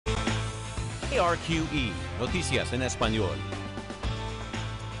KRQE, Noticias en Español.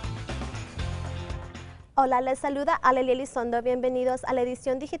 Hola, les saluda Alelia Elizondo. Bienvenidos a la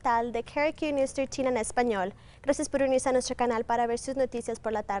edición digital de KRQE News 13 en español. Gracias por unirse a nuestro canal para ver sus noticias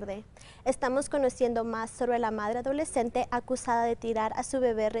por la tarde. Estamos conociendo más sobre la madre adolescente acusada de tirar a su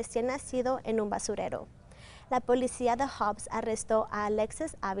bebé recién nacido en un basurero. La policía de Hobbs arrestó a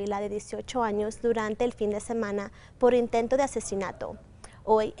Alexis Ávila, de 18 años, durante el fin de semana por intento de asesinato.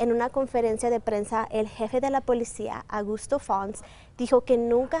 Hoy, en una conferencia de prensa, el jefe de la policía, Augusto Fons, dijo que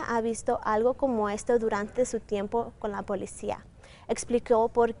nunca ha visto algo como esto durante su tiempo con la policía. Explicó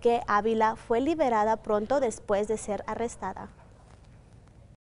por qué Ávila fue liberada pronto después de ser arrestada.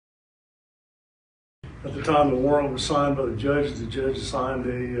 At the time the warrant was signed by the judge signed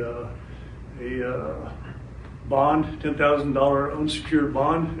a bond, $10,000 unsecured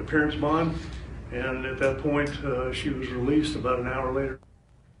bond, appearance bond, and at that point she was released about an hour later.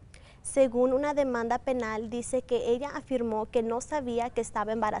 Según una demanda penal, dice que ella afirmó que no sabía que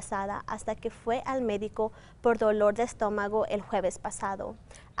estaba embarazada hasta que fue al médico por dolor de estómago el jueves pasado.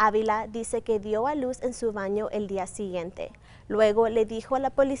 Ávila dice que dio a luz en su baño el día siguiente. Luego le dijo a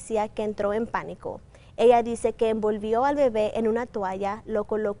la policía que entró en pánico. Ella dice que envolvió al bebé en una toalla, lo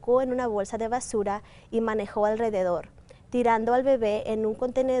colocó en una bolsa de basura y manejó alrededor, tirando al bebé en un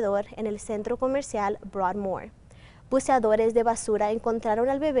contenedor en el centro comercial Broadmoor. Buceadores de basura encontraron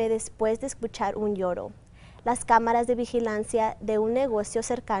al bebé después de escuchar un lloro. Las cámaras de vigilancia de un negocio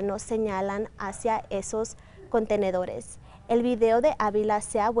cercano señalan hacia esos contenedores. El video de Ávila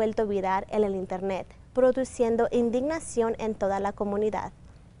se ha vuelto viral en el internet, produciendo indignación en toda la comunidad.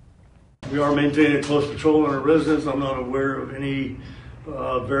 We are maintaining close patrol on our residence. I'm not aware of any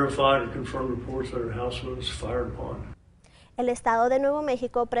verified or confirmed reports that our house was fired upon. El Estado de Nuevo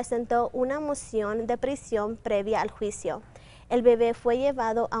México presentó una moción de prisión previa al juicio. El bebé fue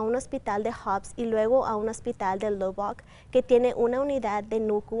llevado a un hospital de Hobbs y luego a un hospital de Lubbock, que tiene una unidad de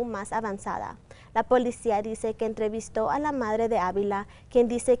NUCU más avanzada. La policía dice que entrevistó a la madre de Ávila, quien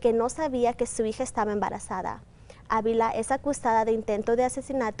dice que no sabía que su hija estaba embarazada. Ávila es acusada de intento de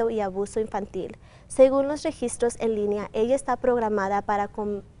asesinato y abuso infantil. Según los registros en línea, ella está programada para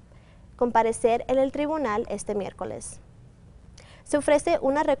comparecer en el tribunal este miércoles. Se ofrece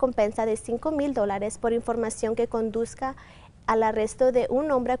una recompensa de $5,000 por información que conduzca al arresto de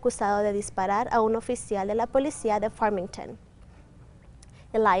un hombre acusado de disparar a un oficial de la policía de Farmington.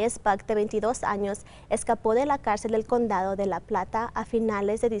 Elias Buck, de 22 años, escapó de la cárcel del condado de La Plata a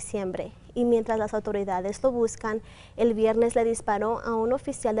finales de diciembre y mientras las autoridades lo buscan, el viernes le disparó a un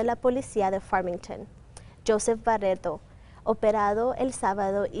oficial de la policía de Farmington. Joseph Barreto, operado el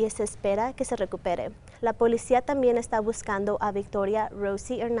sábado y se espera que se recupere. La policía también está buscando a Victoria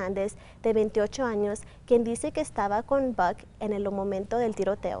Rosie Hernández, de 28 años, quien dice que estaba con Buck en el momento del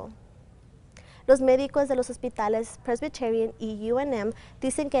tiroteo. Los médicos de los hospitales Presbyterian y UNM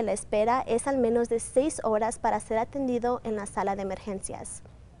dicen que la espera es al menos de 6 horas para ser atendido en la sala de emergencias.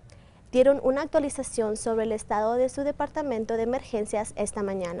 Dieron una actualización sobre el estado de su departamento de emergencias esta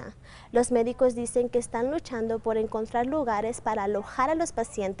mañana. Los médicos dicen que están luchando por encontrar lugares para alojar a los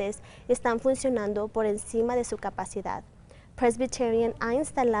pacientes y están funcionando por encima de su capacidad. Presbyterian ha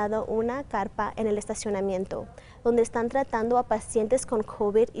instalado una carpa en el estacionamiento, donde están tratando a pacientes con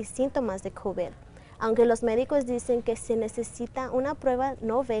COVID y síntomas de COVID. Aunque los médicos dicen que si necesita una prueba,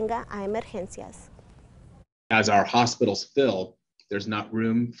 no venga a emergencias. As our hospitals fill, there's not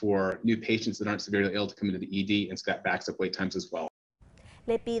room for new patients that aren't severely ill to come into the ED, and so that backs up wait times as well.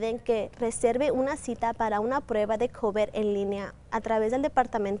 Le piden que reserve una cita para una prueba de COVID en línea a través del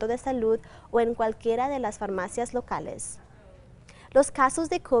Departamento de Salud o en cualquiera de las farmacias locales. Los casos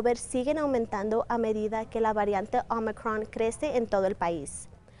de COVID siguen aumentando a medida que la variante Omicron crece en todo el país.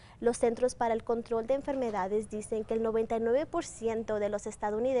 Los Centros para el Control de Enfermedades dicen que el 99% de los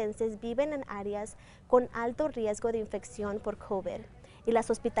estadounidenses viven en áreas con alto riesgo de infección por COVID y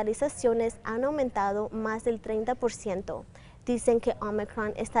las hospitalizaciones han aumentado más del 30%. Dicen que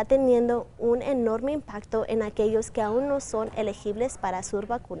Omicron está teniendo un enorme impacto en aquellos que aún no son elegibles para sus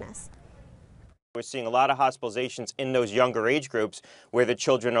vacunas. We're seeing a lot of hospitalizations in those younger age groups where the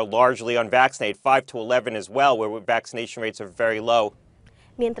children are largely unvaccinated, 5 to 11 as well, where vaccination rates are very low.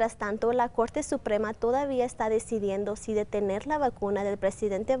 Mientras tanto, la Corte Suprema todavía está decidiendo si detener la vacuna del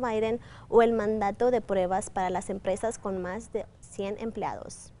presidente Biden o el mandato de pruebas para las empresas con más de 100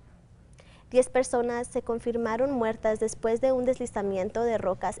 empleados. 10 personas se confirmaron muertas después de un deslizamiento de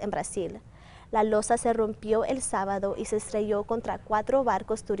rocas en Brasil. La losa se rompió el sábado y se estrelló contra 4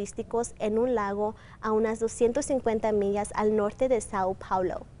 barcos turísticos en un lago a unas 250 millas al norte de Sao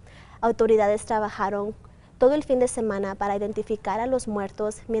Paulo. Autoridades trabajaron todo el fin de semana para identificar a los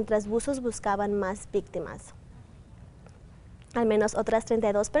muertos mientras buzos buscaban más víctimas. Al menos otras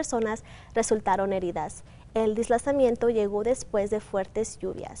 32 personas resultaron heridas. El deslizamiento llegó después de fuertes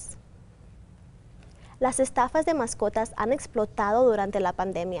lluvias. Las estafas de mascotas han explotado durante la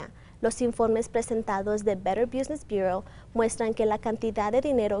pandemia. Los informes presentados de Better Business Bureau muestran que la cantidad de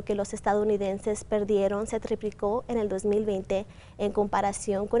dinero que los estadounidenses perdieron se triplicó en el 2020 en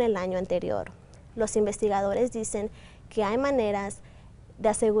comparación con el año anterior. Los investigadores dicen que hay maneras de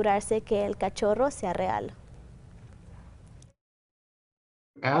asegurarse que el cachorro sea real.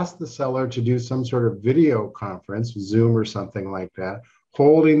 Ask the seller to do some sort of video conference, Zoom or something like that,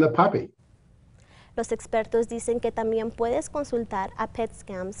 holding the puppy. Los expertos dicen que también puedes consultar a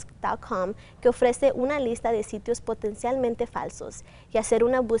petscams.com, que ofrece una lista de sitios potencialmente falsos, y hacer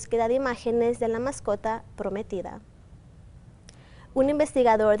una búsqueda de imágenes de la mascota prometida. Un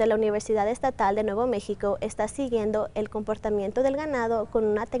investigador de la Universidad Estatal de Nuevo México está siguiendo el comportamiento del ganado con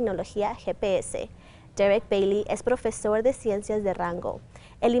una tecnología GPS. Derek Bailey es profesor de ciencias de rango.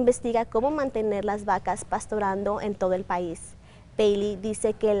 Él investiga cómo mantener las vacas pastorando en todo el país. Bailey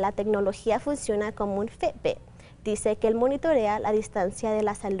dice que la tecnología funciona como un Fitbit. Dice que él monitorea la distancia de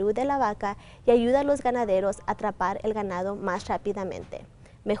la salud de la vaca y ayuda a los ganaderos a atrapar el ganado más rápidamente,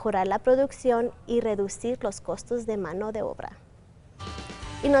 mejorar la producción y reducir los costos de mano de obra.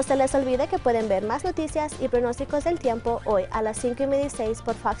 Y no se les olvide que pueden ver más noticias y pronósticos del tiempo hoy a las 5:16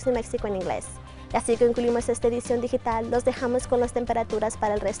 por Fox New Mexico en inglés. Y así concluimos esta edición digital. Los dejamos con las temperaturas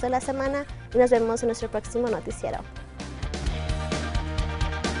para el resto de la semana y nos vemos en nuestro próximo noticiero.